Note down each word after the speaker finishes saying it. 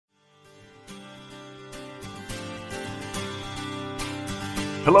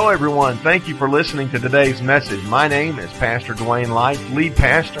Hello, everyone. Thank you for listening to today's message. My name is Pastor Dwayne Life, lead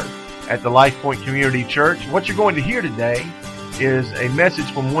pastor at the Life Point Community Church. What you're going to hear today is a message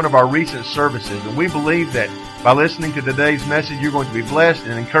from one of our recent services, and we believe that by listening to today's message, you're going to be blessed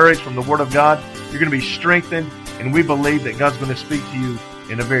and encouraged from the Word of God. You're going to be strengthened, and we believe that God's going to speak to you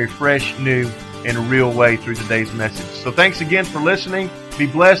in a very fresh, new, and real way through today's message. So thanks again for listening. Be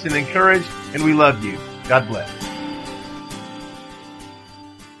blessed and encouraged, and we love you. God bless.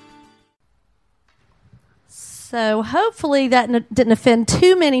 So hopefully that didn't offend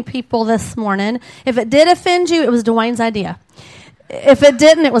too many people this morning. If it did offend you, it was Dwayne's idea. If it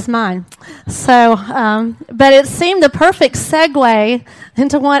didn't, it was mine. So, but it seemed the perfect segue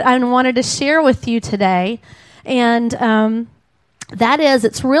into what I wanted to share with you today. And that is,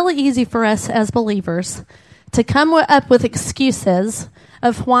 it's really easy for us as believers to come up with excuses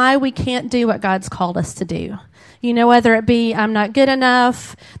of why we can't do what God's called us to do. You know, whether it be I'm not good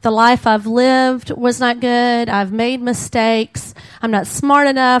enough, the life I've lived was not good, I've made mistakes, I'm not smart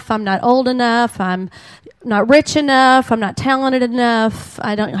enough, I'm not old enough, I'm not rich enough, I'm not talented enough,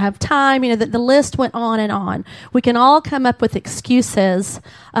 I don't have time. You know, the list went on and on. We can all come up with excuses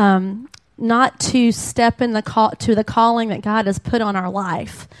not to step in the calling that God has put on our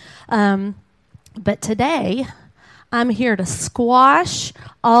life. But today, I'm here to squash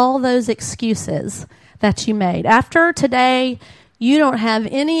all those excuses that you made. After today, you don't have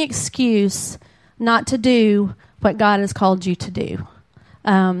any excuse not to do what God has called you to do.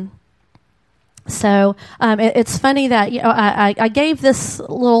 It's funny that I gave this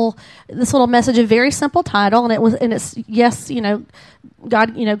little message a very simple title, and it's yes,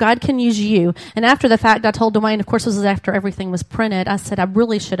 God can use you. And after the fact, I told Dwayne, of course, this was after everything was printed. I said I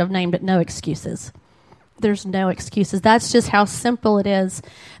really should have named it "No Excuses." There's no excuses. That's just how simple it is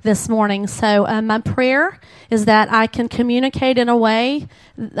this morning. So my prayer is that I can communicate in a way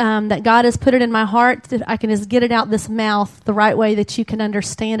that God has put it in my heart, that I can just get it out this mouth the right way that you can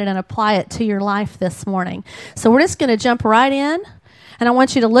understand it and apply it to your life this morning. So we're just going to jump right in, and I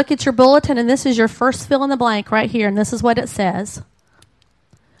want you to look at your bulletin, and this is your first fill in the blank right here, and this is what it says.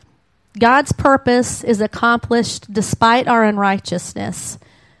 God's purpose is accomplished despite our unrighteousness.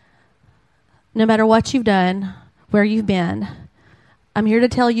 No matter what you've done, where you've been, I'm here to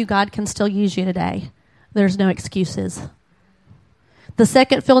tell you God can still use you today. There's no excuses. The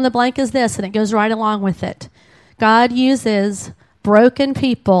second fill in the blank is this, and it goes right along with it. God uses broken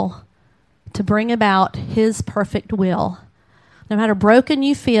people to bring about His perfect will. No matter broken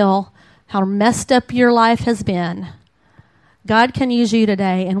you feel, how messed up your life has been, God can use you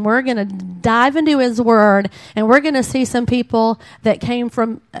today, and we're going to dive into His Word, and we're going to see some people that came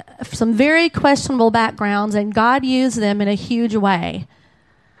from some very questionable backgrounds, and God used them in a huge way.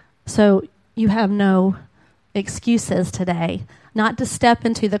 So you have no excuses today not to step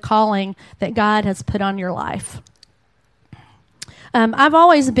into the calling that God has put on your life. I've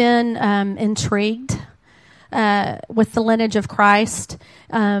always been intrigued with the lineage of Christ,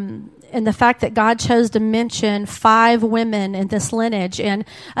 and the fact that God chose to mention 5 women in this lineage. And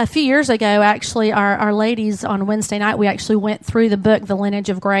a few years ago, actually, our ladies on Wednesday night, we actually went through the book, The Lineage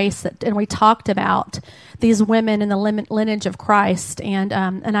of Grace, and we talked about these women in the lineage of Christ. And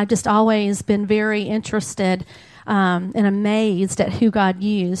I've just always been very interested and amazed at who God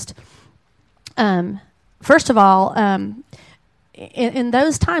used. First of all, in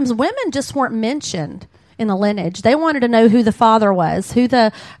those times, women just weren't mentioned in the lineage. They wanted to know who the father was, who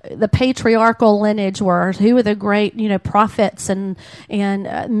the patriarchal lineage were, who were the great, prophets and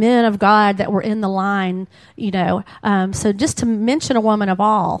men of God that were in the line, So just to mention a woman at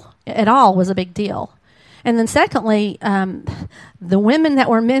all was a big deal. And then secondly, the women that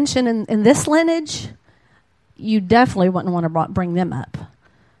were mentioned in this lineage, you definitely wouldn't want to bring them up.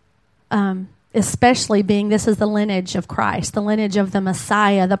 Especially being this is the lineage of Christ, the lineage of the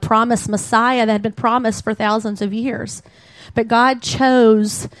Messiah, the promised Messiah that had been promised for thousands of years. But God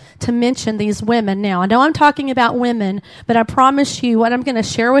chose to mention these women. Now, I know I'm talking about women, but I promise you what I'm going to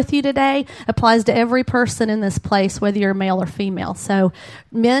share with you today applies to every person in this place, whether you're male or female. So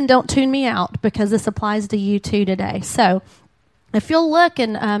men, don't tune me out, because this applies to you too today. So if you'll look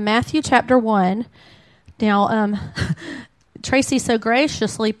in Matthew chapter 1, now Tracy so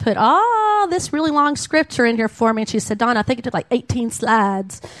graciously put all this really long scripture in here for me, and she said, Dawn, I think it took like 18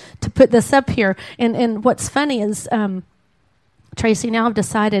 slides to put this up here. And what's funny is, Tracy, now I've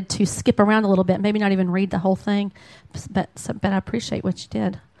decided to skip around a little bit, maybe not even read the whole thing, but I appreciate what you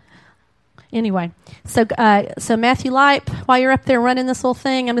did. Anyway, so Matthew Lipe, while you're up there running this little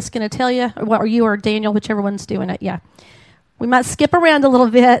thing, I'm just going to tell you, or you or Daniel, whichever one's doing it, yeah. We might skip around a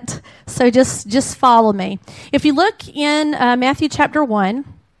little bit, So just follow me. If you look in Matthew chapter 1,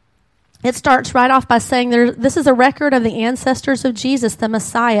 it starts right off by saying this is a record of the ancestors of Jesus, the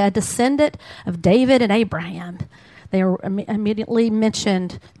Messiah, a descendant of David and Abraham. They are immediately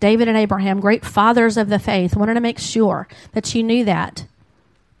mentioned, David and Abraham, great fathers of the faith. I wanted to make sure that you knew that.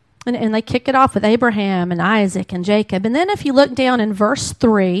 And they kick it off with Abraham and Isaac and Jacob. And then if you look down in verse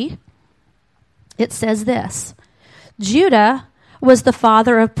 3, it says this: Judah was the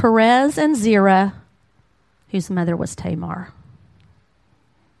father of Perez and Zerah, whose mother was Tamar.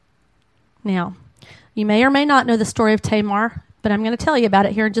 Now, you may or may not know the story of Tamar, but I'm going to tell you about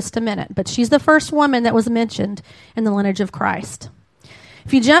it here in just a minute. But she's the first woman that was mentioned in the lineage of Christ.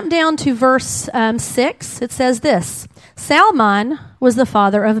 If you jump down to verse 6, it says this: Salmon was the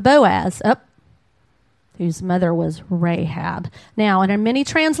father of Boaz, whose mother was Rahab. Now, and in many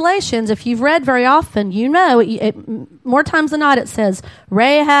translations, if you've read very often, you know, more times than not, it says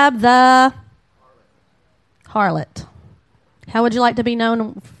Rahab the harlot. How would you like to be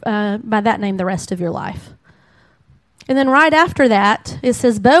known by that name the rest of your life? And then right after that, it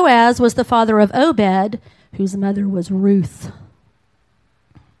says Boaz was the father of Obed, whose mother was Ruth.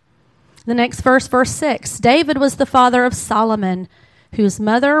 The next verse, verse 6, David was the father of Solomon, whose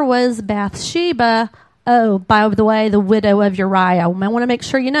mother was Bathsheba, by the way, the widow of Uriah. I want to make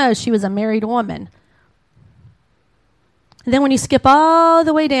sure you know she was a married woman. And then when you skip all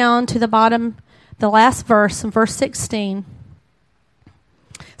the way down to the bottom, the last verse, in verse 16,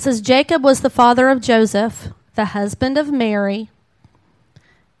 it says Jacob was the father of Joseph, the husband of Mary,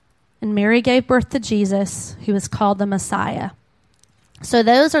 and Mary gave birth to Jesus, who is called the Messiah. So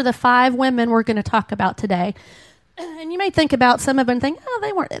those are the 5 women we're going to talk about today. And you may think about some of them and think, oh,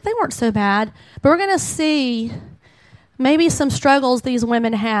 they weren't so bad. But we're going to see maybe some struggles these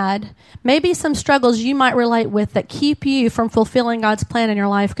women had, maybe some struggles you might relate with that keep you from fulfilling God's plan in your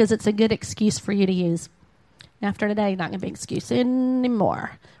life, because it's a good excuse for you to use. After today, not going to be an excuse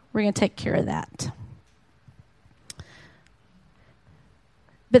anymore. We're going to take care of that.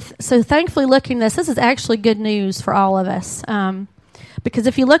 But so thankfully, looking at this is actually good news for all of us. Because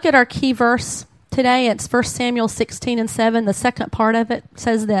if you look at our key verse today, it's 1 Samuel 16:7. The second part of it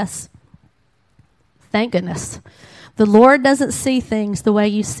says this: Thank goodness. The Lord doesn't see things the way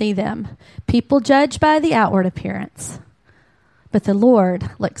you see them. People judge by the outward appearance, but the Lord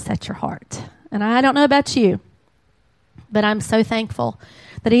looks at your heart. And I don't know about you, but I'm so thankful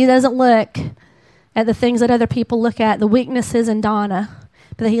that He doesn't look at the things that other people look at, the weaknesses in Donna,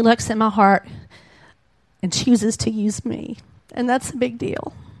 but that He looks at my heart and chooses to use me. And that's a big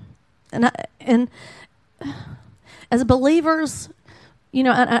deal. And as believers, you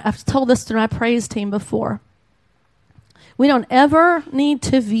know, I've told this to my praise team before, we don't ever need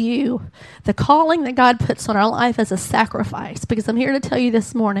to view the calling that God puts on our life as a sacrifice, because I'm here to tell you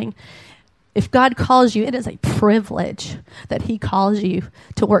this morning, if God calls you, it is a privilege that He calls you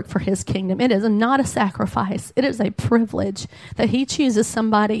to work for His kingdom. It is not a sacrifice. It is a privilege that He chooses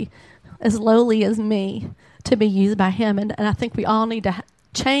somebody as lowly as me to be used by Him. And I think we all need to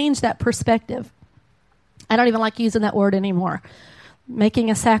change that perspective. I don't even like using that word anymore.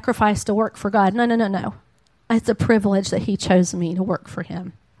 Making a sacrifice to work for God. No. It's a privilege that He chose me to work for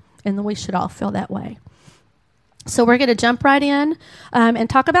Him. And we should all feel that way. So we're going to jump right in and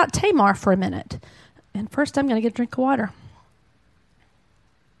talk about Tamar for a minute. And first I'm going to get a drink of water.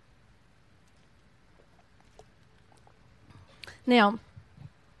 Now,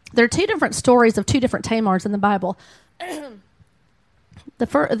 there are 2 different stories of 2 different Tamars in the Bible.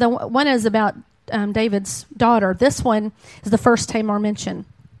 The one is about David's daughter. This one is the first Tamar mentioned.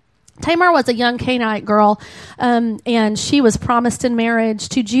 Tamar was a young Canaanite girl, and she was promised in marriage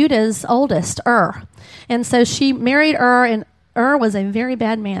to Judah's oldest, Ur. And so she married Ur, and Ur was a very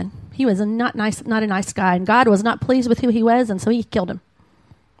bad man. He was not a nice guy, and God was not pleased with who he was, and so He killed him.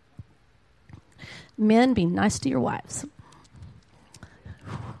 Men, be nice to your wives.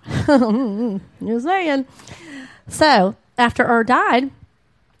 Just saying. So, after Ur died,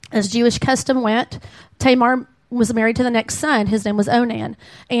 as Jewish custom went, Tamar was married to the next son. His name was Onan.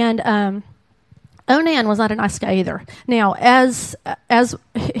 And Onan was not a nice guy either. Now, as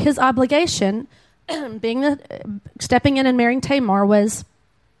his obligation, stepping in and marrying Tamar, was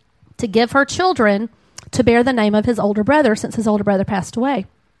to give her children to bear the name of his older brother, since his older brother passed away.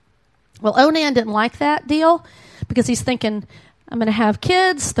 Well, Onan didn't like that deal, because he's thinking, I'm going to have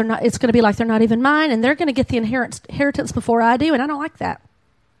kids. It's going to be like they're not even mine, and they're going to get the inheritance before I do, and I don't like that.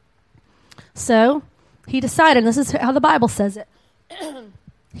 So he decided, and this is how the Bible says it.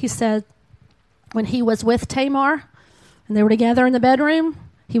 He said, when he was with Tamar and they were together in the bedroom,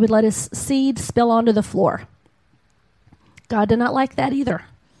 he would let his seed spill onto the floor. God did not like that either.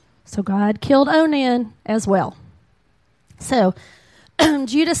 So God killed Onan as well. So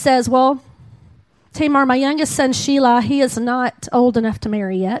Judah says, well, Tamar, my youngest son Shelah, he is not old enough to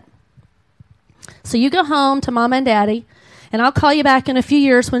marry yet. So you go home to Mama and Daddy, and I'll call you back in a few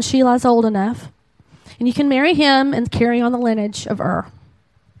years when Shelah's old enough, and you can marry him and carry on the lineage of Ur.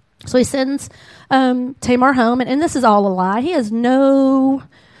 So he sends Tamar home, and this is all a lie. He has no...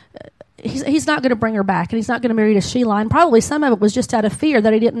 He's not going to bring her back, and he's not going to marry to Shelah. And probably some of it was just out of fear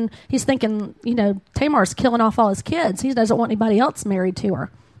that he didn't... He's thinking, Tamar's killing off all his kids. He doesn't want anybody else married to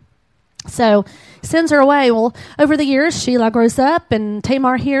her. So he sends her away. Well, over the years, Shelah grows up, and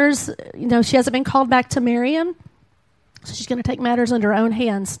Tamar hears, she hasn't been called back to marry him. So she's going to take matters into her own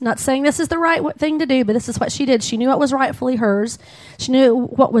hands. Not saying this is the right thing to do, but this is what she did. She knew what was rightfully hers. She knew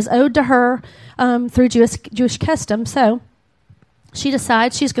what was owed to her through Jewish custom. So she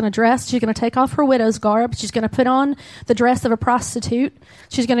decides she's going to dress. She's going to take off her widow's garb. She's going to put on the dress of a prostitute.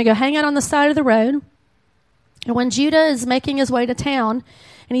 She's going to go hang out on the side of the road. And when Judah is making his way to town,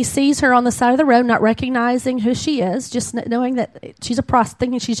 and he sees her on the side of the road, not recognizing who she is, just knowing that she's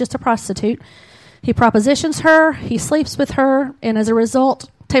thinking she's just a prostitute, he propositions her, he sleeps with her, and as a result,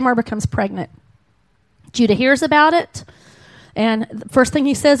 Tamar becomes pregnant. Judah hears about it, and the first thing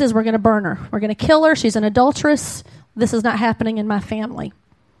he says is, we're going to burn her. We're going to kill her. She's an adulteress. This is not happening in my family.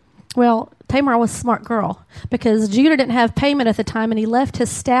 Well, Tamar was a smart girl because Judah didn't have payment at the time, and he left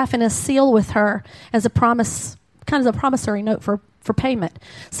his staff and his seal with her as a promise, kind of a promissory note for payment.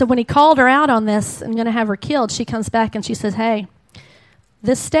 So when he called her out on this and going to have her killed, she comes back and she says, hey,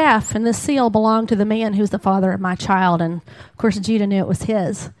 this staff and this seal belong to the man who's the father of my child. And, of course, Judah knew it was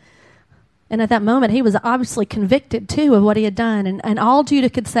his. And at that moment, he was obviously convicted, too, of what he had done. And all Judah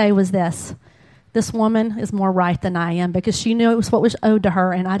could say was this woman is more right than I am because she knew it was what was owed to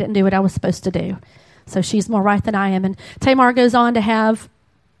her, and I didn't do what I was supposed to do. So she's more right than I am. And Tamar goes on to have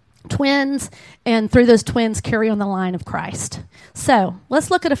twins, and through those twins carry on the line of Christ. So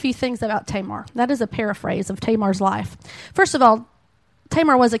let's look at a few things about Tamar. That is a paraphrase of Tamar's life. First of all,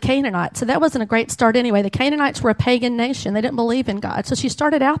 Tamar was a Canaanite, so that wasn't a great start anyway. The Canaanites were a pagan nation. They didn't believe in God. So she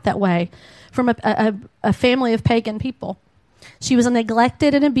started out that way from a family of pagan people. She was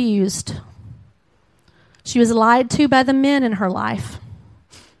neglected and abused. She was lied to by the men in her life.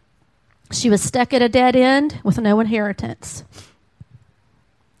 She was stuck at a dead end with no inheritance.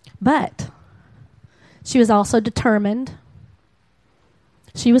 But she was also determined.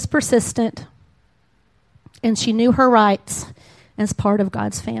 She was persistent. And she knew her rights as part of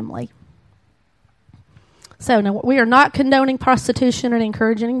God's family. So now we are not condoning prostitution and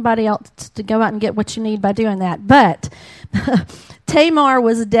encouraging anybody else to go out and get what you need by doing that. But Tamar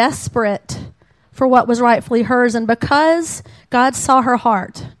was desperate for what was rightfully hers. And because God saw her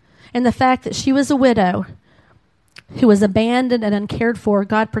heart and the fact that she was a widow who was abandoned and uncared for,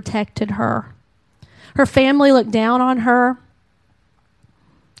 God protected her. Her family looked down on her,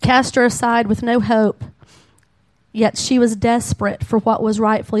 cast her aside with no hope. Yet she was desperate for what was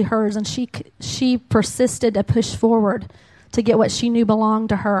rightfully hers, and she persisted to push forward to get what she knew belonged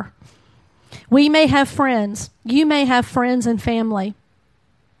to her. We may have friends, you may have friends and family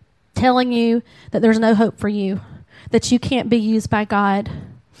telling you that there's no hope for you, that you can't be used by God.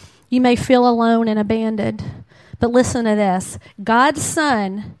 You may feel alone and abandoned. But listen to this. God's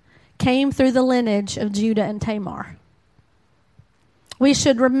Son came through the lineage of Judah and Tamar. We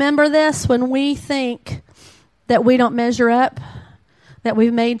should remember this when we think that we don't measure up, that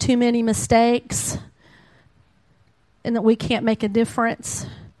we've made too many mistakes, and that we can't make a difference.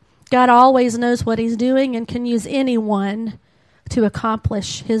 God always knows what he's doing and can use anyone to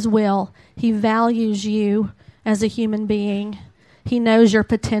accomplish his will. He values you as a human being. He knows your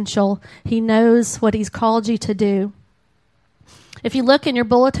potential. He knows what he's called you to do. If you look in your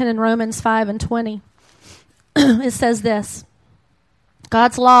bulletin in Romans 5:20, it says this: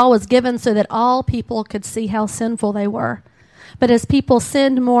 God's law was given so that all people could see how sinful they were. But as people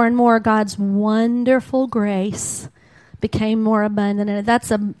sinned more and more, God's wonderful grace became more abundant.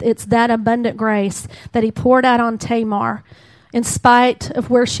 And it's that abundant grace that he poured out on Tamar, in spite of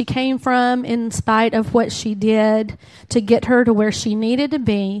where she came from, in spite of what she did to get her to where she needed to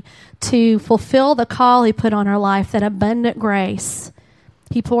be, to fulfill the call he put on her life, that abundant grace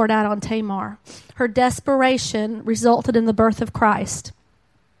he poured out on Tamar. Her desperation resulted in the birth of Christ.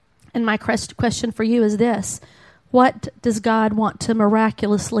 And my question for you is this: what does God want to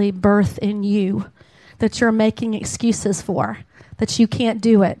miraculously birth in you that you're making excuses for, that you can't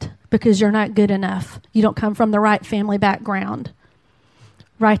do it because you're not good enough? You don't come from the right family background.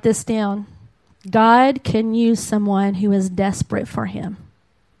 Write this down. God can use someone who is desperate for him.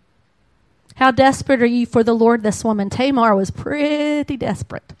 How desperate are you for the Lord, this woman? Tamar was pretty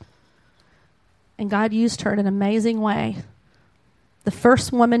desperate. and God used her in an amazing way. The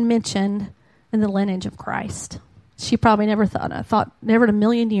first woman mentioned in the lineage of Christ. She probably never thought never in a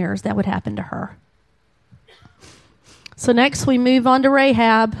million years that would happen to her. So next we move on to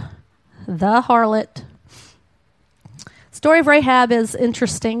Rahab, the harlot. Story of Rahab is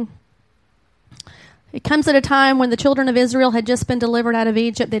interesting. It comes at a time when the children of Israel had just been delivered out of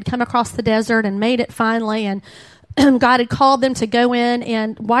Egypt. They'd come across the desert and made it finally, and God had called them to go in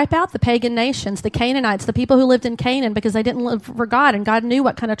and wipe out the pagan nations, the Canaanites, the people who lived in Canaan, because they didn't live for God, and God knew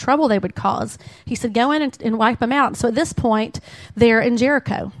what kind of trouble they would cause. He said, go in and wipe them out. So at this point, they're in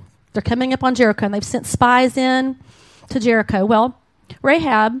Jericho. They're coming up on Jericho, and they've sent spies in to Jericho. Well,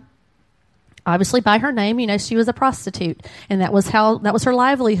 Rahab, obviously by her name, she was a prostitute, and that was her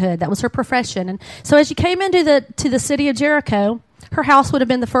livelihood. That was her profession. And so as you came into the city of Jericho, her house would have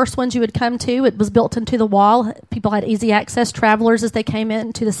been the first ones you would come to. It was built into the wall. People had easy access. Travelers, as they came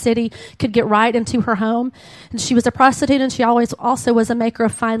into the city, could get right into her home. And she was a prostitute, and she also was a maker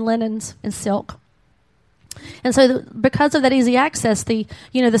of fine linens and silk. And so because of that easy access, the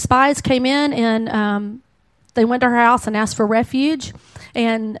spies came in, and they went to her house and asked for refuge,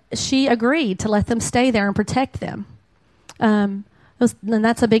 and she agreed to let them stay there and protect them. And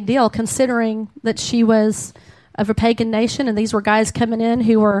that's a big deal, considering that she was of a pagan nation, and these were guys coming in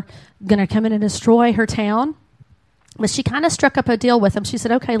who were going to come in and destroy her town. But she kind of struck up a deal with them. She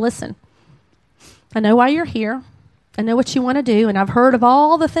said, okay, listen, I know why you're here. I know what you want to do, and I've heard of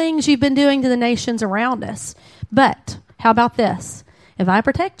all the things you've been doing to the nations around us. But how about this? If I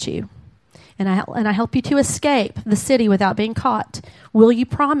protect you, and I help you to escape the city without being caught, will you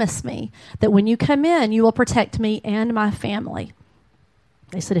promise me that when you come in, you will protect me and my family?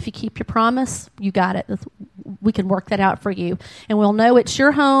 They said, if you keep your promise, you got it. We can work that out for you. And we'll know it's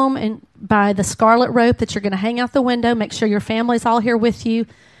your home, and by the scarlet rope that you're going to hang out the window, make sure your family's all here with you,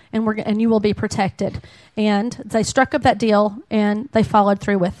 and you will be protected. And they struck up that deal, and they followed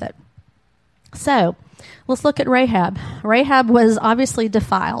through with it. So let's look at Rahab. Rahab was obviously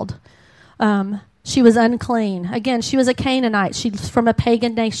defiled. She was unclean. Again, she was a Canaanite. She's from a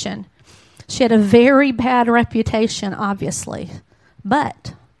pagan nation. She had a very bad reputation, obviously.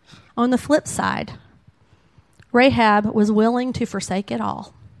 But on the flip side, Rahab was willing to forsake it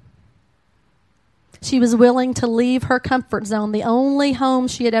all. She was willing to leave her comfort zone, the only home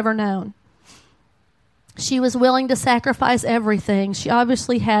she had ever known. She was willing to sacrifice everything. She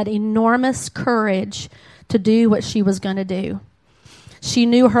obviously had enormous courage to do what she was going to do. She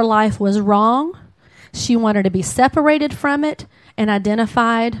knew her life was wrong. She wanted to be separated from it and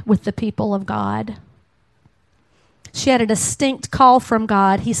identified with the people of God. She had a distinct call from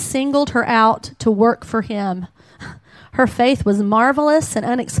God. He singled her out to work for him. Her faith was marvelous and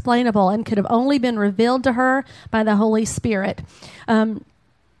unexplainable and could have only been revealed to her by the Holy Spirit. I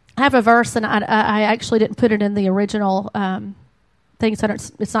have a verse, and I actually didn't put it in the original thing, so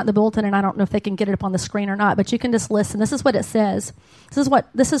it's not in the bulletin, and I don't know if they can get it up on the screen or not, but you can just listen. This is what it says.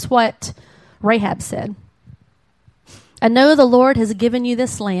 This is what Rahab said. I know the Lord has given you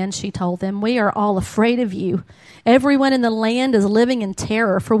this land, she told them. We are all afraid of you. Everyone in the land is living in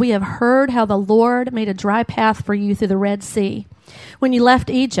terror, for we have heard how the Lord made a dry path for you through the Red Sea when you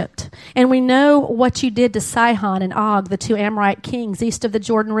left Egypt. And we know what you did to Sihon and Og, the two Amorite kings east of the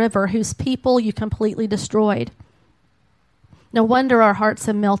Jordan River, whose people you completely destroyed. No wonder our hearts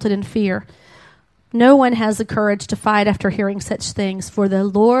have melted in fear. No one has the courage to fight after hearing such things, for the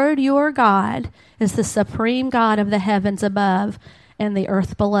Lord your God is the supreme God of the heavens above and the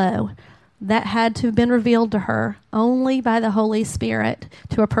earth below. That had to have been revealed to her only by the Holy Spirit,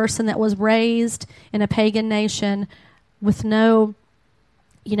 to a person that was raised in a pagan nation with no,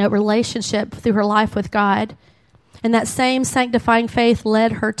 relationship through her life with God. And that same sanctifying faith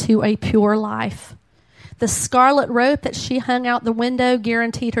led her to a pure life. The scarlet rope that she hung out the window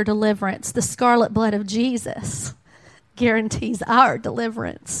guaranteed her deliverance. The scarlet blood of Jesus guarantees our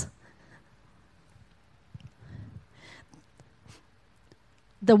deliverance.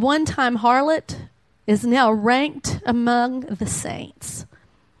 The one-time harlot is now ranked among the saints.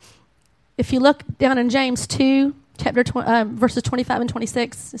 If you look down in James 2, verses 25 and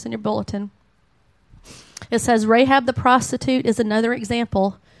 26, it's in your bulletin. It says, Rahab the prostitute is another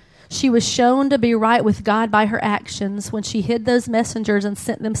example. She was shown to be right with God by her actions when she hid those messengers and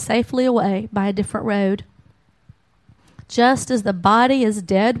sent them safely away by a different road. Just as the body is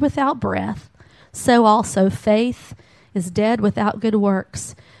dead without breath, so also faith is dead without good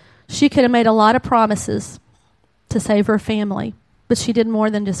works. She could have made a lot of promises to save her family, but she did more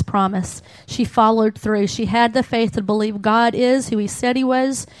than just promise. She followed through. She had the faith to believe God is who he said he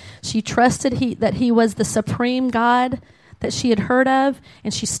was. She trusted that he was the supreme God that she had heard of,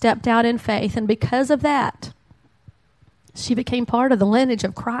 and she stepped out in faith. And because of that, she became part of the lineage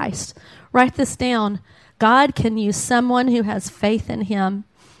of Christ. Write this down. God can use someone who has faith in him.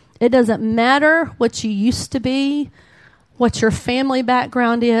 It doesn't matter what you used to be, what your family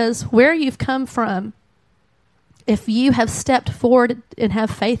background is, where you've come from. If you have stepped forward and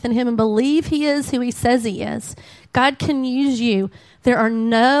have faith in him and believe he is who he says he is, God can use you. There are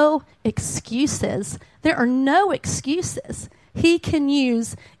no excuses. There are no excuses. He can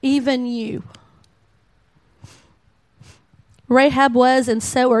use even you. Rahab was, and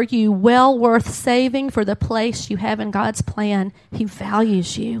so are you, well worth saving for the place you have in God's plan. He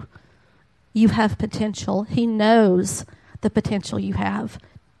values you. You have potential. He knows the potential you have.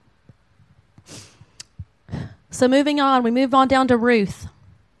 So moving on, we move on down to Ruth.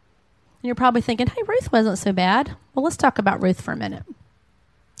 And you're probably thinking, hey, Ruth wasn't so bad. Well, let's talk about Ruth for a minute.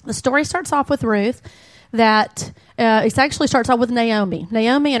 The story starts off with Ruth. It actually starts off with Naomi.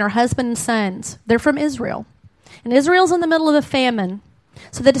 Naomi and her husband and sons. They're from Israel. And Israel's in the middle of a famine.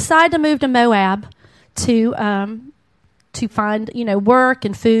 So they decide to move to Moab to find, work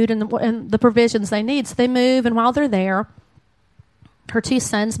and food and the provisions they need. So they move, and while they're there, her two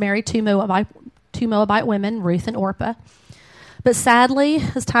sons marry two Moabite women, Ruth and Orpah. But sadly,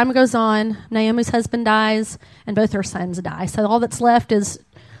 as time goes on, Naomi's husband dies, and both her sons die. So all that's left is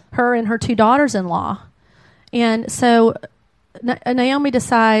her and her two daughters-in-law. And so Naomi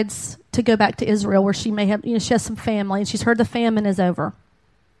decides to go back to Israel, where she may have, she has some family, and she's heard the famine is over.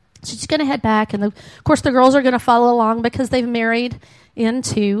 She's going to head back, and of course the girls are going to follow along because they've married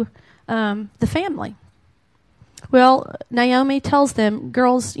into the family. Well, Naomi tells them,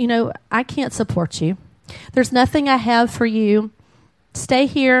 girls, I can't support you. There's nothing I have for you. Stay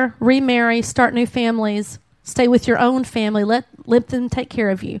here, remarry, start new families, stay with your own family, let them take care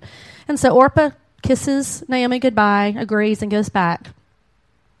of you. And so Orpah kisses Naomi goodbye, agrees, and goes back.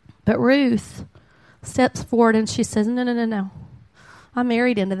 But Ruth steps forward and she says, no. I'm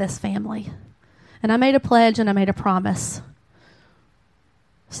married into this family. And I made a pledge and I made a promise.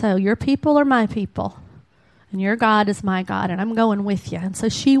 So your people are my people. And your God is my God, and I'm going with you. And so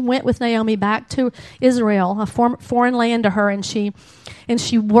she went with Naomi back to Israel, a foreign land to her, and she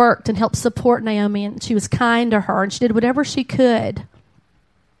worked and helped support Naomi, and she was kind to her, and she did whatever she could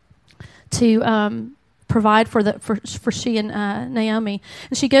to provide for she and Naomi.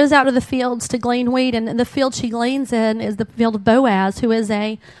 And she goes out to the fields to glean wheat, and the field she gleans in is the field of Boaz, who is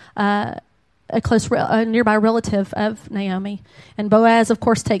a nearby relative of Naomi. And Boaz, of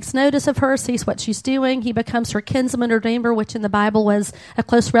course, takes notice of her, sees what she's doing. He becomes her kinsman redeemer, which in the Bible was a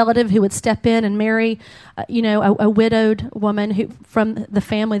close relative who would step in and marry, a widowed woman from the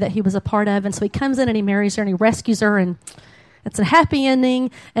family that he was a part of. And so he comes in and he marries her and he rescues her, and it's a happy ending.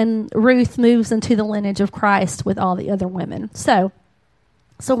 And Ruth moves into the lineage of Christ with all the other women. So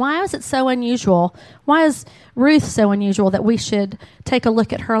why is it so unusual? Why is Ruth so unusual that we should take a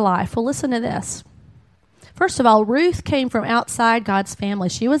look at her life? Well, listen to this. First of all, Ruth came from outside God's family.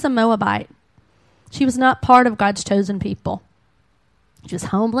 She was a Moabite. She was not part of God's chosen people. She was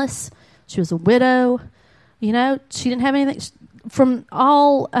homeless. She was a widow. She didn't have anything. From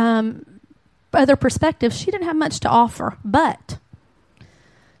all other perspectives, she didn't have much to offer. But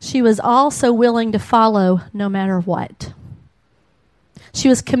she was also willing to follow no matter what. She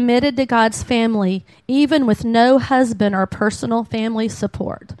was committed to God's family, even with no husband or personal family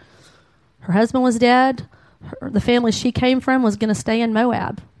support. Her husband was dead. The family she came from was going to stay in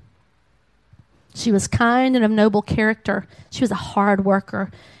Moab. She was kind and of noble character. She was a hard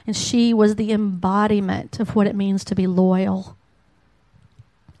worker, and she was the embodiment of what it means to be loyal.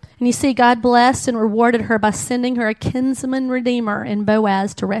 And you see, God blessed and rewarded her by sending her a kinsman redeemer in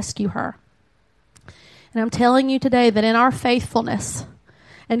Boaz to rescue her. And I'm telling you today that in our faithfulness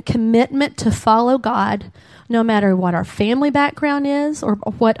and commitment to follow God, no matter what our family background is or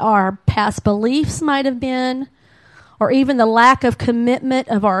what our past beliefs might have been, or even the lack of commitment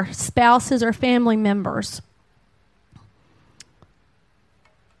of our spouses or family members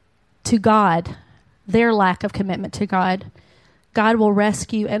to God, their lack of commitment to God, God will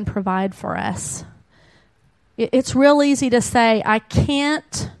rescue and provide for us. It's real easy to say, I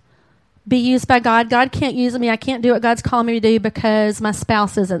can't be used by God. God can't use me. I can't do what God's calling me to do because my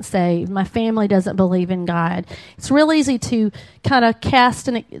spouse isn't saved. My family doesn't believe in God. It's real easy to kind of cast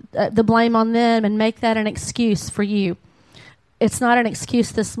the blame on them and make that an excuse for you. It's not an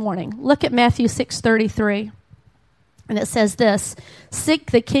excuse this morning. Look at Matthew 6:33. And it says this,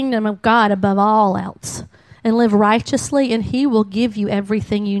 seek the kingdom of God above all else and live righteously, and he will give you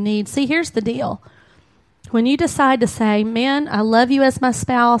everything you need. See, here's the deal. When you decide to say, man, I love you as my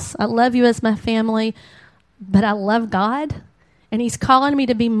spouse, I love you as my family, but I love God, and he's calling me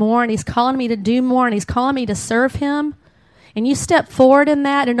to be more, and he's calling me to do more, and he's calling me to serve him, and you step forward in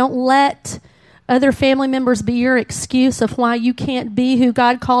that and don't let other family members be your excuse of why you can't be who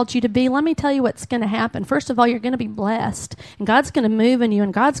God called you to be, let me tell you what's going to happen. First of all, you're going to be blessed, and God's going to move in you,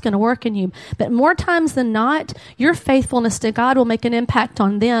 and God's going to work in you. But more times than not, your faithfulness to God will make an impact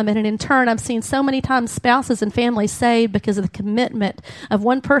on them. And in turn, I've seen so many times spouses and families saved because of the commitment of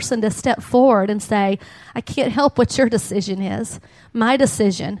one person to step forward and say, I can't help what your decision is. My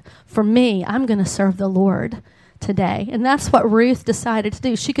decision, for me, I'm going to serve the Lord today. And that's what Ruth decided to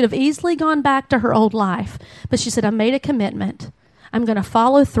do. She could have easily gone back to her old life, but she said, I made a commitment. I'm going to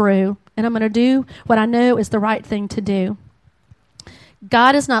follow through, and I'm going to do what I know is the right thing to do.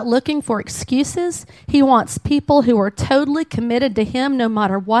 God is not looking for excuses. He wants people who are totally committed to him no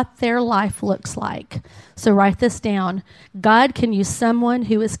matter what their life looks like. So write this down. God can use someone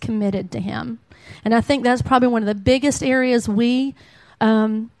who is committed to him. And I think that's probably one of the biggest areas we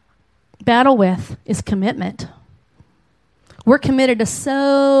battle with is commitment. We're committed to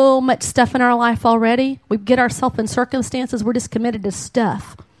so much stuff in our life already. We get ourselves in circumstances, we're just committed to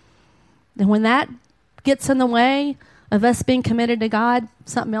stuff. And when that gets in the way of us being committed to God,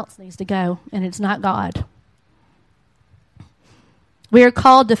 something else needs to go, and it's not God. We are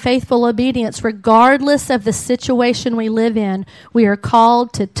called to faithful obedience regardless of the situation we live in. We are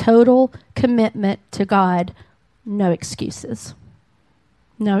called to total commitment to God. No excuses.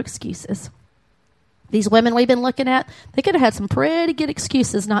 No excuses. These women we've been looking at, they could have had some pretty good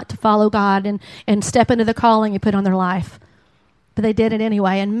excuses not to follow God and step into the calling he put on their life. But they did it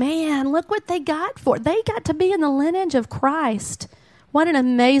anyway. And man, look what they got for it. They got to be in the lineage of Christ. What an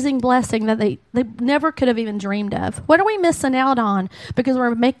amazing blessing that they never could have even dreamed of. What are we missing out on because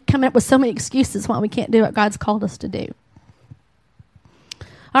we're coming up with so many excuses why we can't do what God's called us to do?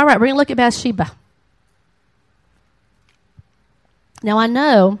 All right, we're going to look at Bathsheba. Now, I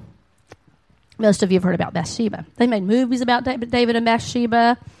know most of you have heard about Bathsheba. They made movies about David and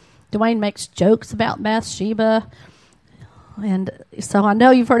Bathsheba. Dwayne makes jokes about Bathsheba. And so I know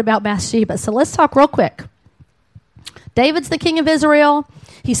you've heard about Bathsheba. So let's talk real quick. David's the king of Israel.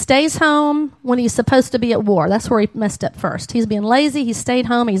 He stays home when he's supposed to be at war. That's where he messed up first. He's being lazy. He stayed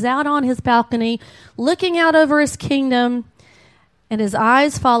home. He's out on his balcony looking out over his kingdom. And his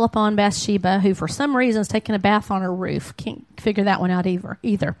eyes fall upon Bathsheba, who for some reason is taking a bath on her roof. Can't figure that one out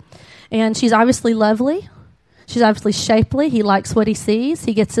either. And she's obviously lovely. She's obviously shapely. He likes what he sees.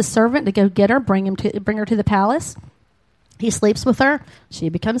 He gets his servant to go get her, bring her to the palace. He sleeps with her. She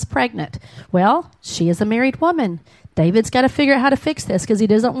becomes pregnant. Well, she is a married woman. David's got to figure out how to fix this because he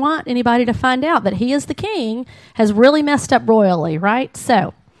doesn't want anybody to find out that he, as the king, has really messed up royally, right?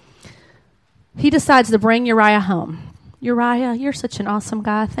 So he decides to bring Uriah home. Uriah, you're such an awesome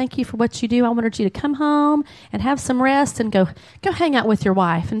guy. Thank you for what you do. I wanted you to come home and have some rest and go hang out with your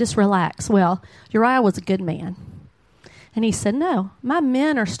wife and just relax. Well, Uriah was a good man. And he said, no, my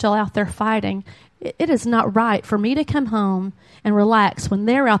men are still out there fighting. It is not right for me to come home and relax when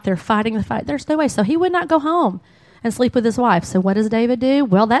they're out there fighting the fight. There's no way. So he would not go home and sleep with his wife. So what does David do?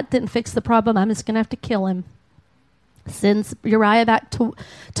 Well, that didn't fix the problem. I'm just going to have to kill him. Sends Uriah back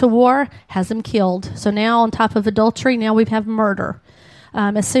to war, has him killed. So now on top of adultery, now we have murder.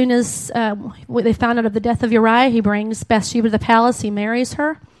 As soon as they found out of the death of Uriah, he brings Bathsheba to the palace. He marries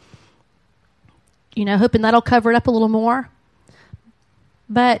her, hoping that'll cover it up a little more.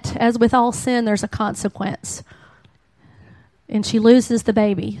 But as with all sin, there's a consequence. And she loses the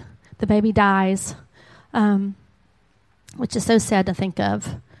baby. The baby dies, which is so sad to think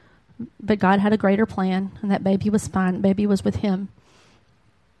of. But God had a greater plan, and that baby was fine. The baby was with him.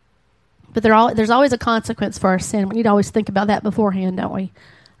 But there's always a consequence for our sin. We need to always think about that beforehand, don't we?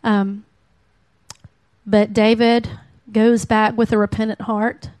 But David goes back with a repentant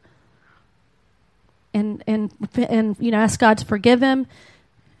heart and asks God to forgive him.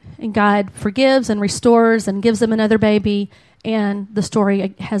 And God forgives and restores and gives him another baby, and the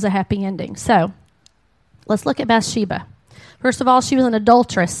story has a happy ending. So let's look at Bathsheba. First of all, she was an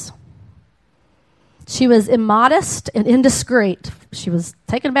adulteress. She was immodest and indiscreet. She was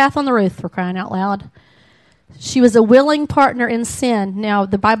taking a bath on the roof, for crying out loud. She was a willing partner in sin. Now,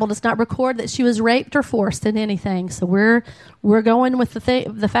 the Bible does not record that she was raped or forced in anything. So we're going with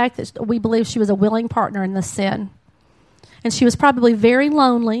the fact that we believe she was a willing partner in this sin. And she was probably very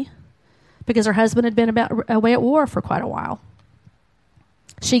lonely because her husband had been away at war for quite a while.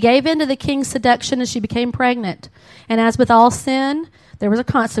 She gave in to the king's seduction and she became pregnant. And as with all sin, there was a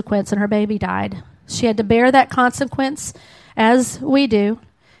consequence, and her baby died. She had to bear that consequence as we do.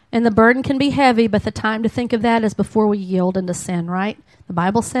 And the burden can be heavy, but the time to think of that is before we yield into sin, right? The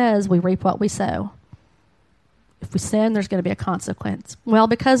Bible says we reap what we sow. If we sin, there's going to be a consequence. Well,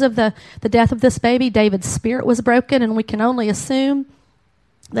 because of the death of this baby, David's spirit was broken, and we can only assume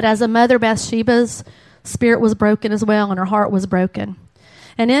that as a mother, Bathsheba's spirit was broken as well, and her heart was broken.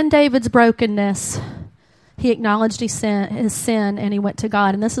 And in David's brokenness, he acknowledged his sin, and he went to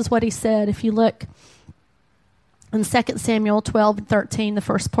God. And this is what he said. If you look in 2 Samuel 12:13, the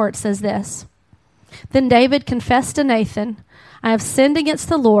first part says this. Then David confessed to Nathan, I have sinned against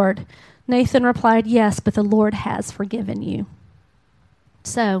the Lord. Nathan replied, yes, but the Lord has forgiven you.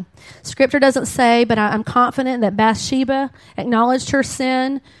 So, Scripture doesn't say, but I'm confident that Bathsheba acknowledged her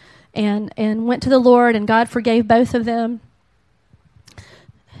sin and went to the Lord, and God forgave both of them.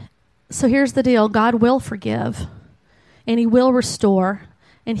 So here's the deal. God will forgive, and he will restore,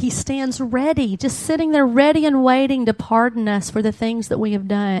 and he stands ready, just sitting there ready and waiting to pardon us for the things that we have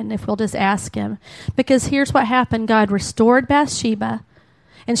done, if we'll just ask him. Because here's what happened. God restored Bathsheba,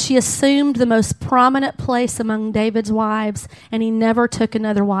 and she assumed the most prominent place among David's wives, and he never took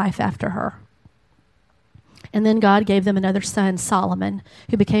another wife after her. And then God gave them another son, Solomon,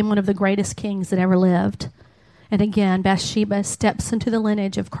 who became one of the greatest kings that ever lived. And again, Bathsheba steps into the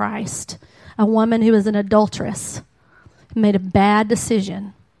lineage of Christ, a woman who is an adulteress, made a bad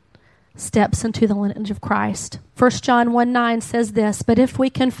decision, steps into the lineage of Christ. 1 John 1:9 says this, but if we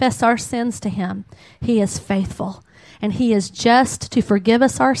confess our sins to him, he is faithful, and he is just to forgive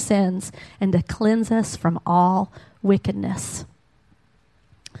us our sins and to cleanse us from all wickedness.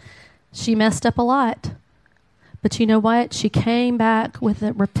 She messed up a lot. But you know what? She came back with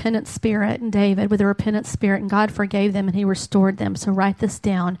a repentant spirit, and David with a repentant spirit, and God forgave them and he restored them. So write this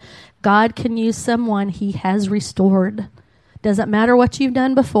down. God can use someone he has restored. Doesn't matter what you've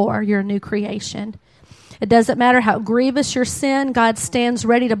done before, you're a new creation. It doesn't matter how grievous your sin, God stands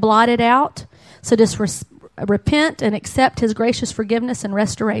ready to blot it out. So just repent and accept his gracious forgiveness and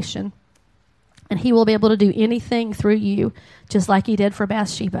restoration. And he will be able to do anything through you, just like he did for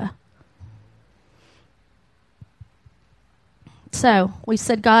Bathsheba. So we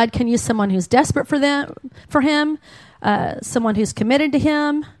said God can use someone who's desperate for him, someone who's committed to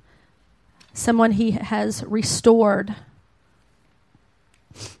him, someone he has restored.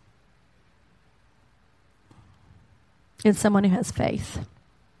 And someone who has faith.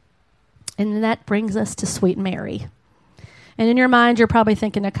 And that brings us to sweet Mary. And in your mind, you're probably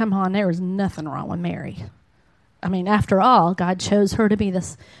thinking, now, come on, there was nothing wrong with Mary. I mean, after all, God chose her to be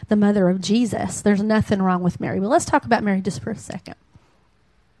the mother of Jesus. There's nothing wrong with Mary. But let's talk about Mary just for a second.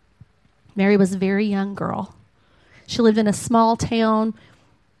 Mary was a very young girl. She lived in a small town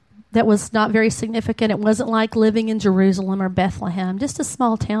that was not very significant. It wasn't like living in Jerusalem or Bethlehem. Just a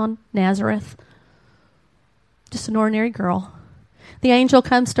small town, Nazareth. Just an ordinary girl. The angel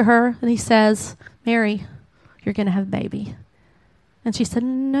comes to her and he says, Mary, you're going to have a baby. And she said,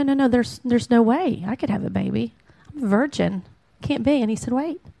 no, there's no way I could have a baby. I'm a virgin. Can't be. And he said,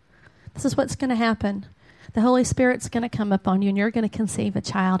 wait, this is what's going to happen. The Holy Spirit's going to come upon you, and you're going to conceive a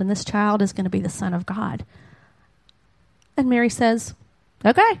child, and this child is going to be the Son of God. And Mary says,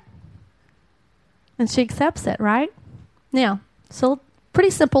 okay. And she accepts it, right? Now, so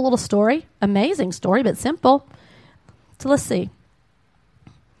pretty simple little story. Amazing story, but simple. So let's see.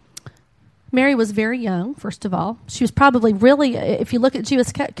 Mary was very young, first of all. She was probably really, if you look at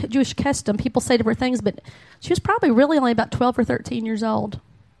Jewish custom, people say different things, but she was probably really only about 12 or 13 years old.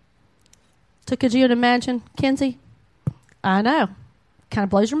 So could you imagine, Kenzie? I know. Kind of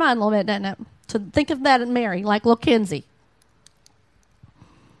blows your mind a little bit, doesn't it? So think of that in Mary, like little Kenzie.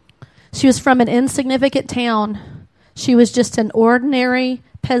 She was from an insignificant town. She was just an ordinary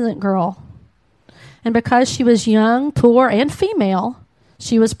peasant girl. And because she was young, poor, and female,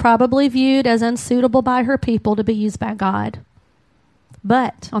 she was probably viewed as unsuitable by her people to be used by God.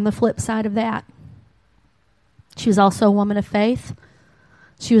 But on the flip side of that, she was also a woman of faith.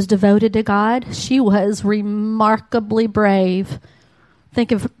 She was devoted to God. She was remarkably brave.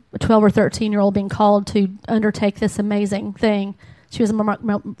 Think of a 12 or 13-year-old being called to undertake this amazing thing. She was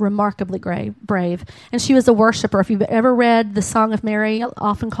remarkably brave. And she was a worshiper. If you've ever read the Song of Mary,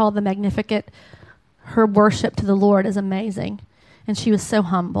 often called the Magnificat, her worship to the Lord is amazing. And she was so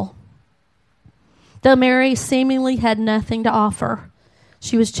humble. Though Mary seemingly had nothing to offer,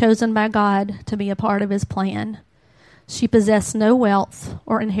 she was chosen by God to be a part of his plan. She possessed no wealth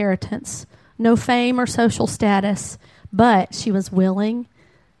or inheritance, no fame or social status, but she was willing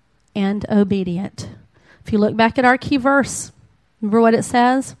and obedient. If you look back at our key verse, remember what it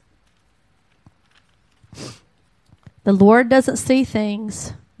says? The Lord doesn't see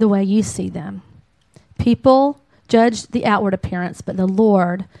things the way you see them. People judge the outward appearance, but the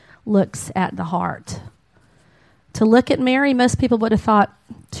Lord looks at the heart. To look at Mary, most people would have thought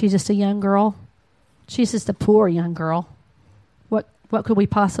she's just a young girl. She's just a poor young girl. What could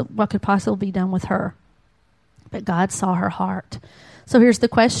possibly be done with her? But God saw her heart. So here's the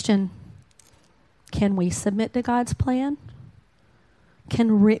question. Can we submit to God's plan?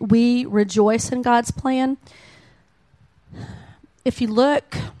 Can we rejoice in God's plan? If you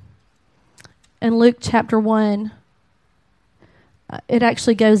look in Luke chapter 1, it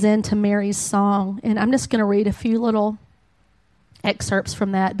actually goes into Mary's song. And I'm just going to read a few little excerpts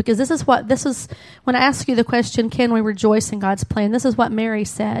from that, because this is when I ask you the question, can we rejoice in God's plan? This is what Mary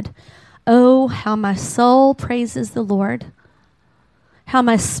said. Oh, how my soul praises the Lord. How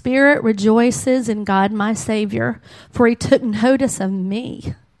my spirit rejoices in God my Savior, for he took notice of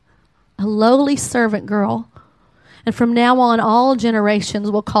me, a lowly servant girl. And from now on, all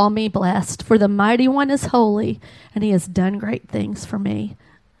generations will call me blessed, for the Mighty One is holy, and he has done great things for me.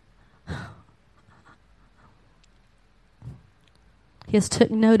 He has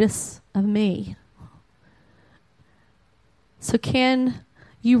took notice of me. So can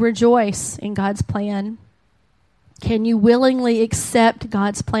you rejoice in God's plan? Can you willingly accept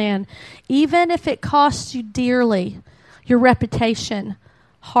God's plan, even if it costs you dearly, your reputation,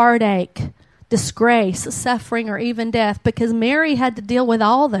 heartache, disgrace, suffering, or even death? Because Mary had to deal with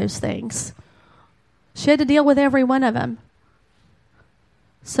all those things. She had to deal with every one of them.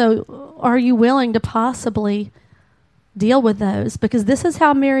 So are you willing to possibly deal with those? Because this is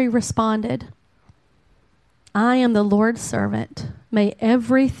how Mary responded. I am the Lord's servant. May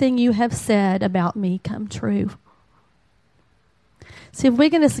everything you have said about me come true. See, if we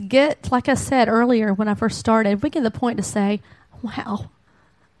can just get, like I said earlier when I first started, if we get to the point to say, wow,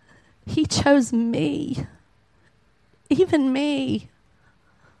 he chose me, even me,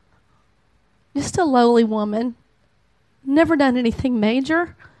 just a lowly woman, never done anything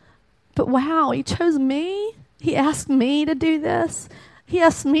major, but wow, he chose me. He asked me to do this. He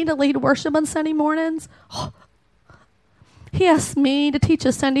asked me to lead worship on Sunday mornings. He asked me to teach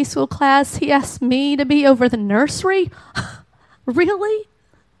a Sunday school class. He asked me to be over the nursery. Really?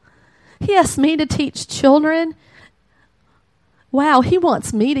 He asked me to teach children. Wow, he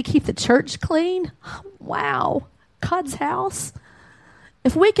wants me to keep the church clean. Wow, God's house.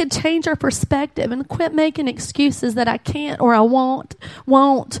 If we could change our perspective and quit making excuses that I can't or I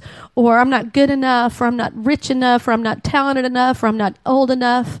won't, or I'm not good enough, or I'm not rich enough, or I'm not talented enough, or I'm not old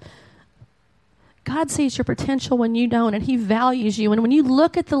enough. God sees your potential when you don't, and he values you. And when you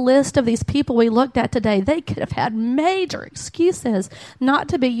look at the list of these people we looked at today, they could have had major excuses not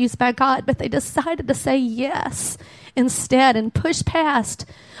to be used by God, but they decided to say yes instead and push past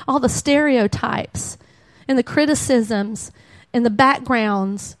all the stereotypes and the criticisms and the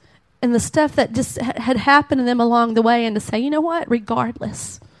backgrounds and the stuff that just had happened to them along the way, and to say, you know what,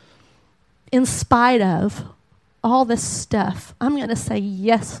 regardless, in spite of all this stuff, I'm going to say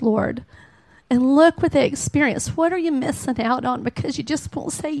yes, Lord. And look what they experienced. What are you missing out on because you just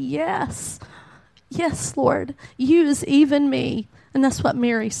won't say yes? Yes, Lord, use even me. And that's what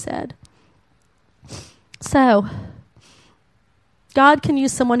Mary said. So, God can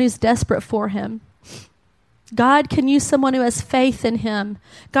use someone who's desperate for him. God can use someone who has faith in him.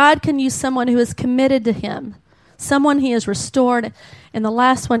 God can use someone who is committed to him, someone he has restored. And the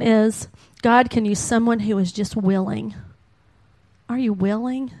last one is, God can use someone who is just willing. Are you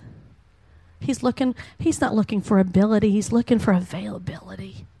willing? He's not looking for ability. He's looking for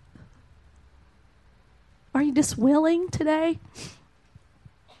availability. Are you just willing today?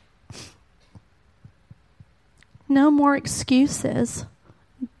 No more excuses.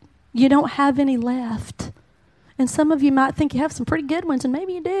 You don't have any left. And some of you might think you have some pretty good ones, and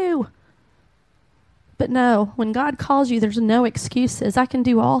maybe you do. But no, when God calls you, there's no excuses. I can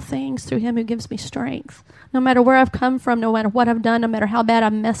do all things through him who gives me strength. No matter where I've come from, no matter what I've done, no matter how bad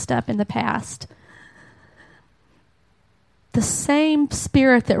I've messed up in the past. The same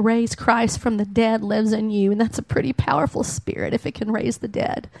spirit that raised Christ from the dead lives in you, and that's a pretty powerful spirit if it can raise the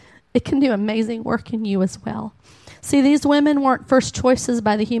dead. It can do amazing work in you as well. See, these women weren't first choices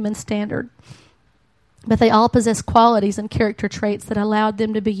by the human standard, but they all possess qualities and character traits that allowed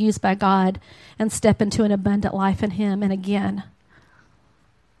them to be used by God and step into an abundant life in him. And again,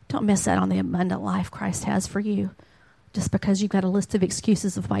 don't miss out on the abundant life Christ has for you just because you've got a list of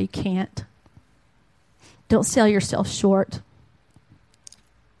excuses of why you can't. Don't sell yourself short.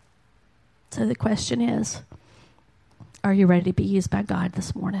 So the question is, are you ready to be used by God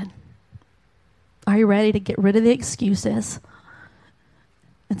this morning? Are you ready to get rid of the excuses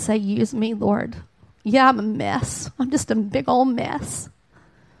and say, use me, Lord? Yeah, I'm a mess. I'm just a big old mess.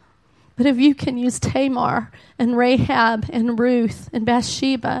 But if you can use Tamar and Rahab and Ruth and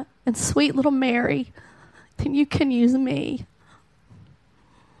Bathsheba and sweet little Mary, then you can use me.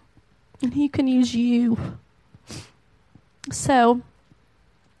 And He can use you. So,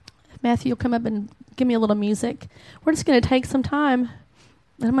 Matthew, you'll come up and give me a little music. We're just going to take some time.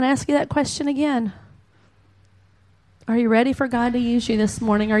 And I'm going to ask you that question again. Are you ready for God to use you this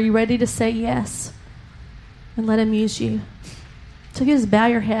morning? Are you ready to say yes and let Him use you? So you just bow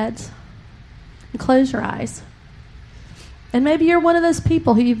your heads and close your eyes. And maybe you're one of those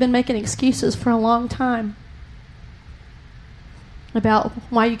people who you've been making excuses for a long time about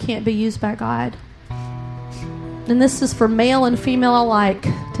why you can't be used by God. And this is for male and female alike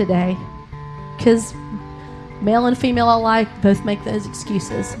today, because male and female alike both make those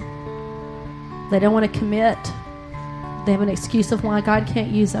excuses. They don't want to commit. They have an excuse of why God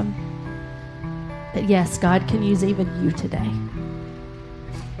can't use them. But yes, God can use even you today.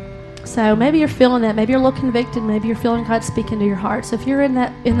 So maybe you're feeling that. Maybe you're a little convicted. Maybe you're feeling God speaking to your heart. So if you're in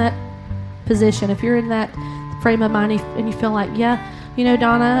that position, if you're in that frame of mind and you feel like, yeah, you know,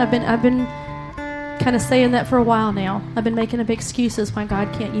 Donna, I've been kind of saying that for a while now. I've been making up excuses why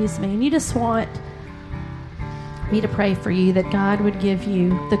God can't use me. And you just want me to pray for you that God would give you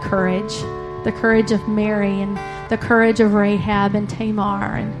the courage of Mary and the courage of Rahab and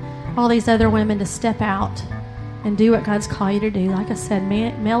Tamar and all these other women to step out and do what God's called you to do. Like I said,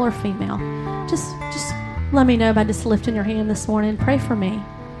 male or female. Just let me know by just lifting your hand this morning. Pray for me.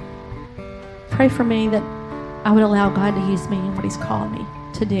 Pray for me that I would allow God to use me in what He's called me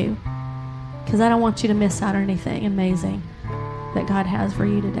to do. Because I don't want you to miss out on anything amazing that God has for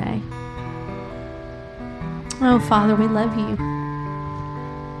you today. Oh, Father, we love you.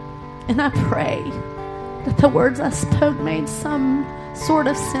 And I pray that the words I spoke made some sort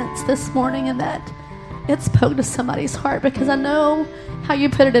of sense this morning and that it spoke to somebody's heart, because I know how you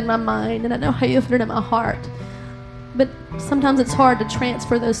put it in my mind and I know how you put it in my heart. But sometimes it's hard to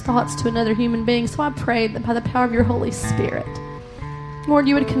transfer those thoughts to another human being. So I pray that by the power of your Holy Spirit, Lord,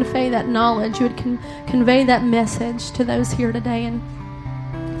 you would convey that knowledge. You would convey that message to those here today. And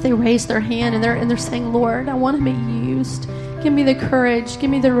if they raise their hand and they're saying, Lord, I want to be used. Give me the courage. Give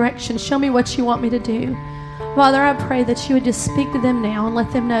me the direction. Show me what you want me to do. Father, I pray that you would just speak to them now and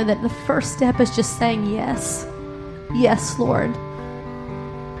let them know that the first step is just saying yes. Yes, Lord.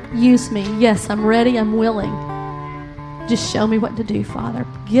 Use me. Yes, I'm ready. I'm willing. Just show me what to do, Father.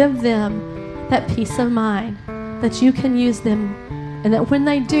 Give them that peace of mind that you can use them, and that when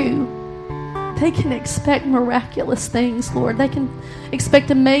they do, they can expect miraculous things, Lord. They can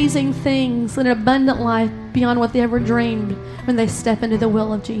expect amazing things and an abundant life beyond what they ever dreamed when they step into the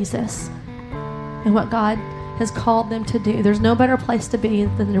will of Jesus and what God has called them to do. There's no better place to be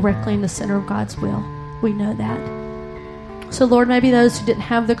than directly in the center of God's will. We know that. So, Lord, maybe those who didn't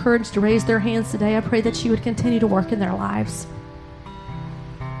have the courage to raise their hands today, I pray that you would continue to work in their lives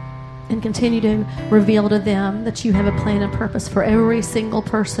and continue to reveal to them that you have a plan and purpose for every single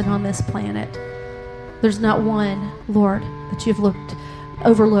person on this planet. There's not one, Lord, that you've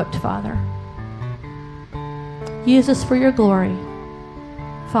overlooked, Father. Use us for your glory,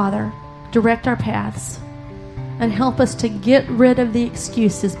 Father. Direct our paths and help us to get rid of the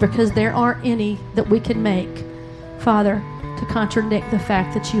excuses, because there aren't any that we can make, Father, to contradict the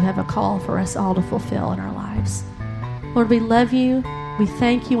fact that you have a call for us all to fulfill in our lives. Lord, we love you. We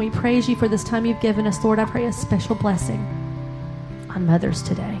thank you. We praise you for this time you've given us. Lord, I pray a special blessing on mothers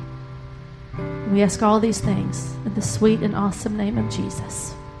today. We ask all these things in the sweet and awesome name of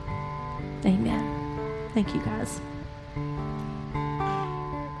Jesus. Amen. Thank you, guys.